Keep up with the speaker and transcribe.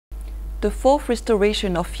The fourth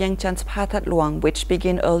restoration of Vientiane's That Luang, which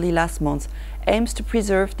began early last month, aims to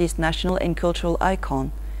preserve this national and cultural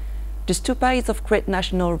icon. The stupa is of great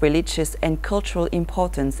national, religious and cultural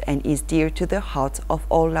importance and is dear to the heart of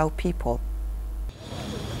all Lao people.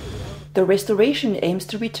 The restoration aims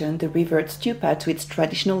to return the revered stupa to its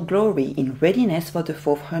traditional glory in readiness for the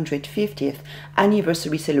 450th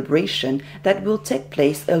anniversary celebration that will take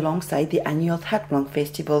place alongside the annual That Luang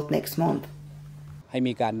festival next month. ให้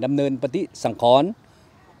มีการดำเนินปฏิสังขรณ์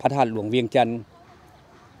พระธาตุหลวงเวียงจันทร์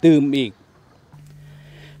ตื่มอีก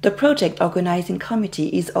The project organizing committee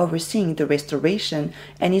is overseeing the restoration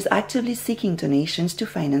and is actively seeking donations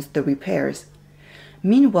to finance the repairs.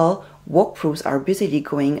 Meanwhile, work crews are busily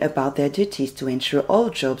going about their duties to ensure all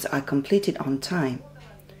jobs are completed on time.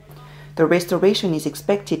 The restoration is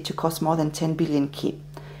expected to cost more than 10 billion kip.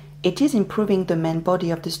 It is improving the main body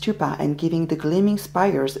of the stupa and giving the gleaming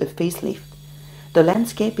spires a facelift. The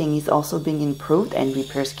landscaping is also being improved and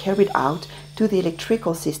repairs carried out to the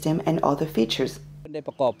electrical system and other features. ได้ป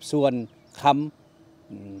ระกอบส่วนค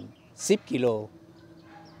ำ10 กิโล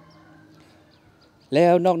แล้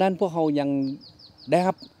วนอกนั้นพวกเขายังได้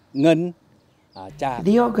รับเงินจาก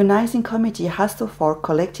The organizing committee has so far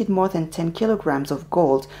collected more than 10 kilograms of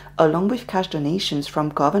gold along with cash donations from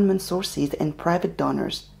government sources and private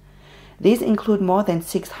donors. These include more than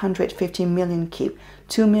 650 million kip,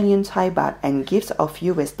 2 million Thai baht and gifts of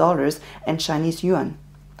US dollars and Chinese yuan.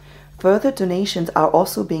 Further donations are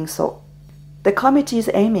also being sought. The committee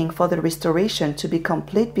is aiming for the restoration to be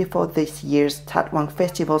complete before this year's That Luang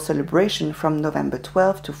festival celebration from November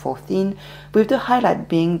 12 to 14, with the highlight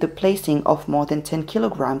being the placing of more than 10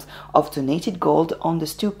 kilograms of donated gold on the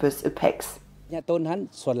stupa's apex. เนี่ยต้นนั้น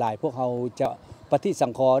ส่วนหลายพวกเขาจะปฏิสั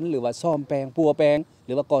งขรณ์หรือว่าซ่อมแปลงปัวแปลงห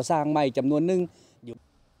รือว่าก่อสร้างใหม่จำนวนหนึ่ง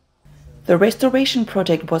The restoration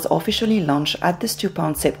project was officially launched at the stupa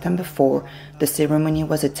on September 4. The ceremony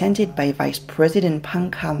was attended by Vice President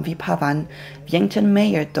Phangkham Viphavan, Vientiane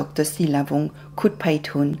Mayor Dr. Xaphouvong,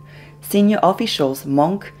 Khutpaithun, senior officials,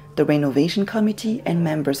 monk, the renovation committee, and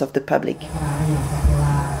members of the public.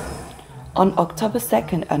 On October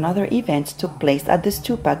 2nd, another event took place at the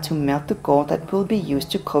stupa to melt the gold that will be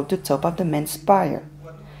used to coat the top of the main spire.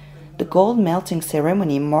 The gold melting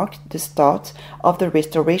ceremony marked the start of the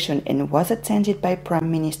restoration and was attended by Prime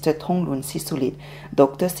Minister Thongloun Sisulit,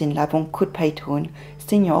 Dr. Xaphouvong Khutpaithun,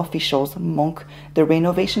 senior officials, monk, the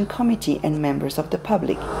renovation committee, and members of the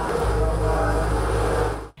public.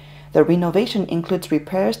 The renovation includes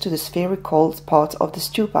repairs to the spherical part of the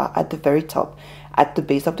stupa at the very top, at the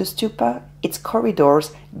base of the stupa, its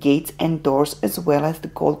corridors, gates, and doors, as well as the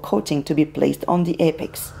gold coating to be placed on the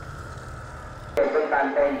apex.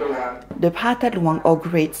 The That Luang, or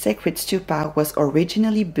Great Sacred Stupa, was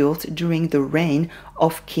originally built during the reign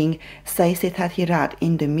of King Xaphouvong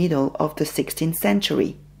in the middle of the 16th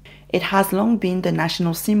century. It has long been the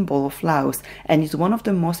national symbol of Laos and is one of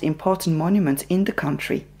the most important monuments in the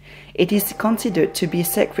country. It is considered to be a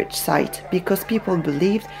sacred site because people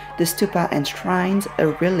believed the stupa enshrines a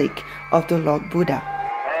relic of the Lord Buddha.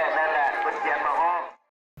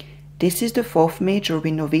 This is the fourth major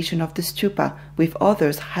renovation of the stupa, with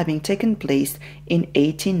others having taken place in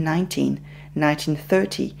 1819,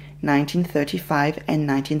 1930, 1935 and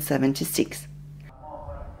 1976.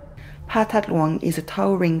 That Luang is a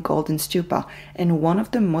towering golden stupa and one of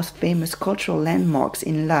the most famous cultural landmarks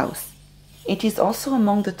in Laos. It is also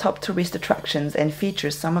among the top tourist attractions and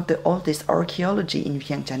features some of the oldest archaeology in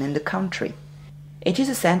Vientiane and the country. It is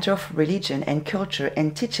a center of religion and culture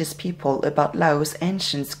and teaches people about Laos'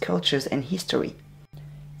 ancient cultures and history.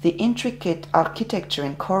 The intricate architecture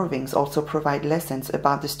and carvings also provide lessons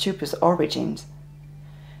about the stupa's origins.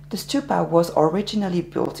 The stupa was originally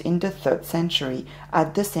built in the 3rd century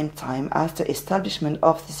at the same time as the establishment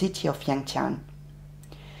of the city of Vientiane.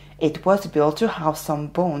 It was built to house some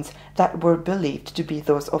bones that were believed to be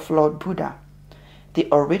those of Lord Buddha. The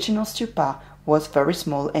original stupa was very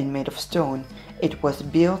small and made of stone. It was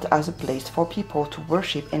built as a place for people to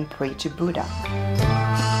worship and pray to Buddha.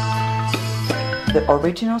 The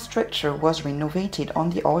original structure was renovated on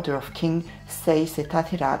the order of King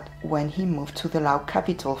Xaphouvong when he moved to the Lao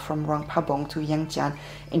capital from Xaphouvong to Vientiane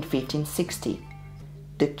in 1560.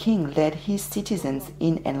 The king led his citizens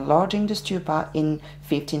in enlarging the stupa in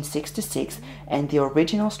 1566, and the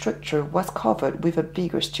original structure was covered with a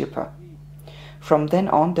bigger stupa. From then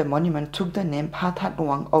on, the monument took the name That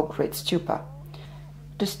Luang, or Great Stupa.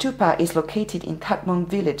 The stupa is located in That Luang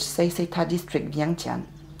village, Xaphouvong district, Vientiane.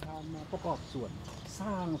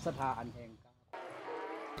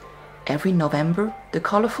 Every November, the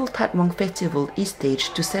colorful That Luang festival is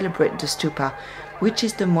staged to celebrate the stupa, which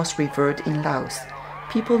is the most revered in Laos.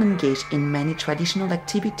 people engage in many traditional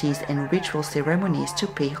activities and ritual ceremonies to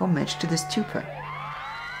pay homage to the stupa.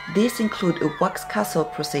 These include a wax castle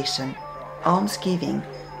procession, almsgiving,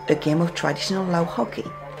 a game of traditional Lao hockey,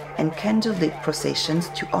 and candlelit processions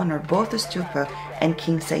to honor both the stupa and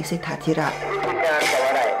King Saise Thatira.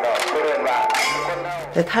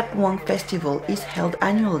 The That Luang festival is held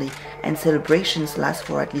annually and celebrations last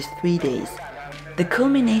for at least 3 days. The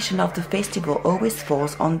culmination of the festival always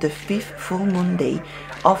falls on the 5th full moon day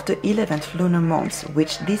of the 11th lunar month,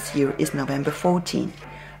 which this year is November 14.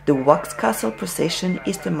 The wax castle procession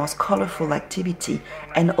is the most colorful activity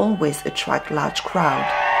and always attracts large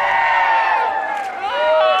crowds.